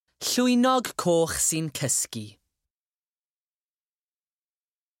Llwynog coch sy'n cysgu.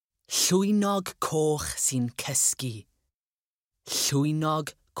 Llwynog coch sy'n cysgu.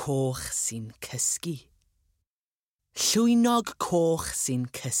 Llwynog coch sy'n cysgu. Llwynog coch sy'n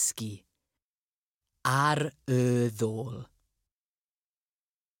cysgu. Ar y ddôl.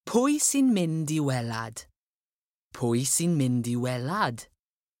 Pwy sy'n mynd i welad? Pwy sy'n mynd i welad?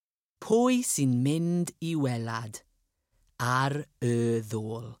 Pwy sy'n mynd i welad? Ar y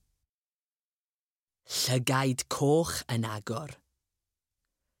ddôl. Llygaid coch yn agor.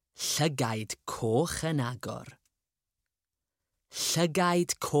 Llygaid coch yn agor.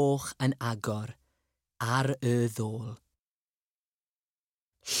 Llygaid coch yn agor ar y ddôl.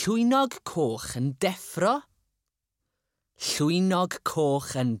 Llwynog coch yn deffro. Llwynog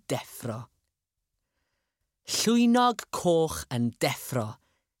coch yn deffro. Llwynog coch yn deffro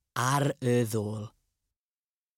ar y ddôl.